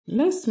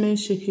Let's make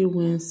chicken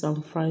wings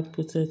and fried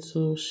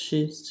potato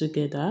chips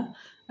together.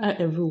 Hi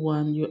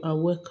everyone, you are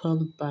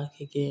welcome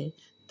back again.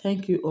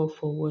 Thank you all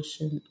for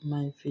watching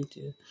my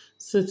video.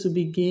 So to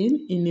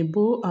begin, in a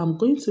bowl, I'm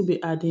going to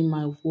be adding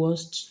my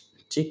washed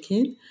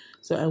chicken.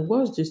 So I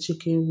washed the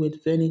chicken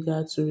with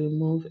vinegar to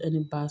remove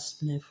any bad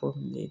smell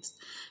from it.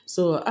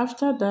 So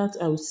after that,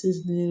 I will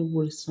season it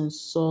with some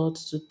salt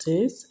to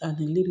taste and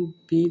a little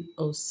bit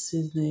of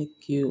seasoning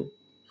cube.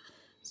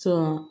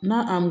 So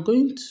now I'm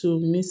going to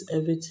mix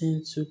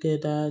everything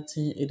together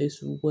till it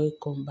is well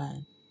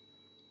combined.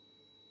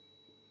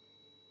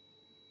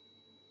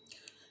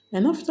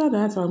 And after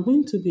that, I'm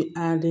going to be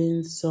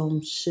adding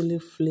some chili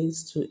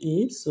flakes to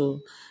it.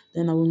 So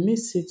then I will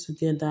mix it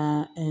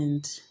together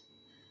and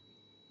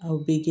I'll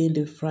begin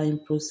the frying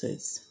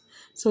process.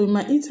 So in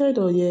my heated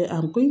oil,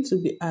 I'm going to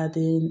be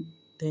adding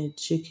the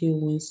chicken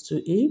wings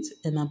to it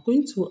and I'm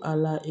going to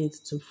allow it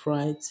to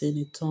fry till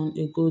it turns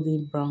a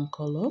golden brown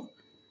color.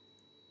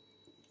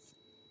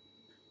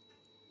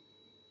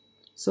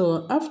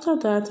 So after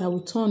that, I will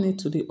turn it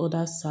to the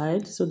other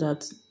side so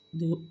that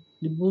the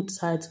both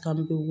sides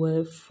can be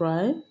well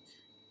fried.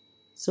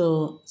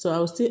 So I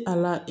will still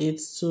allow it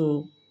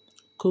to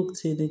cook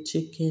till the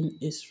chicken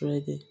is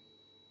ready.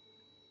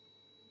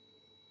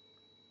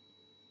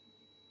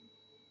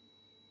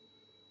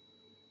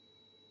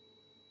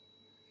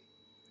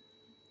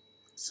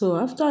 So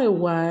after a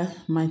while,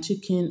 my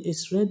chicken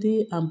is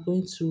ready. I'm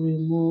going to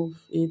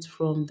remove it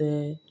from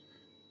the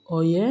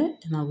oil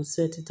and I will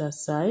set it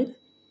aside.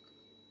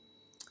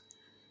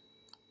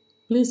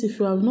 Please, if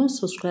you have not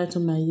subscribed to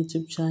my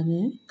YouTube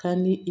channel,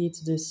 kindly hit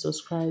the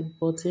subscribe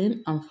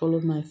button and follow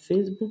my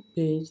Facebook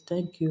page.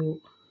 Thank you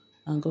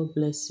and God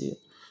bless you.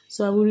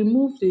 So I will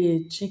remove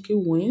the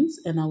chicken wings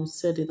and I will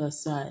set it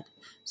aside.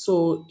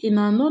 So in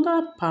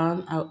another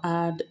pan, I'll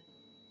add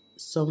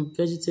some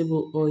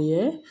vegetable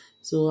oil.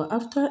 So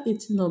after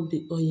heating up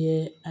the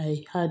oil,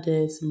 I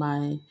added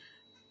my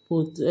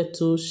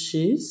potato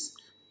chips.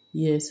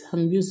 Yes,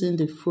 I'm using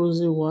the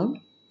frozen one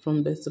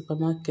from the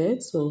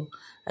supermarket. So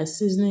I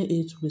season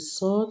it with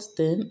salt,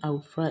 then I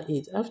will fry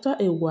it. After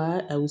a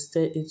while, I will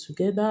stir it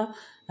together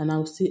and I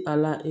will still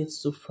allow it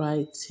to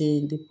fry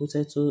till the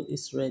potato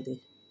is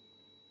ready.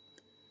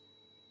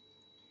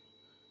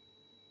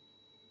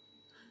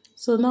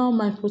 So now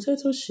my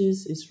potato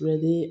chips is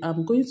ready.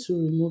 I'm going to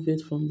remove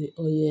it from the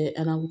oil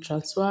and I will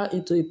transfer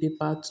into a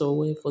paper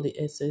towel for the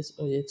excess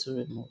oil to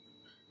remove.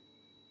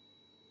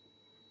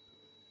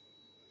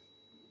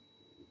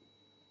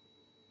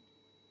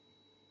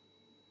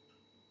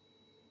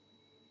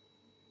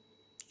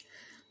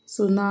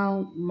 So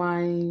now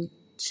my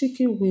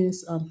chicken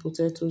wings and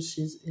potato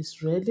chips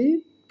is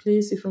ready.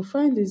 Please, if you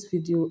find this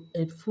video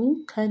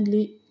helpful,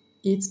 kindly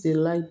hit the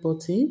like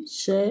button,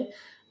 share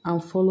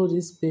and follow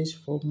this page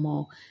for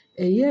more.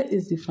 And here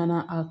is the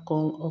final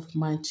outcome of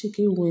my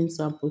chicken wings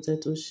and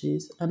potato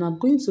chips, and I'm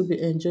going to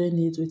be enjoying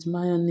it with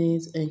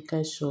mayonnaise and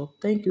ketchup.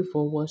 Thank you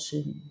for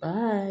watching.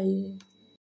 Bye.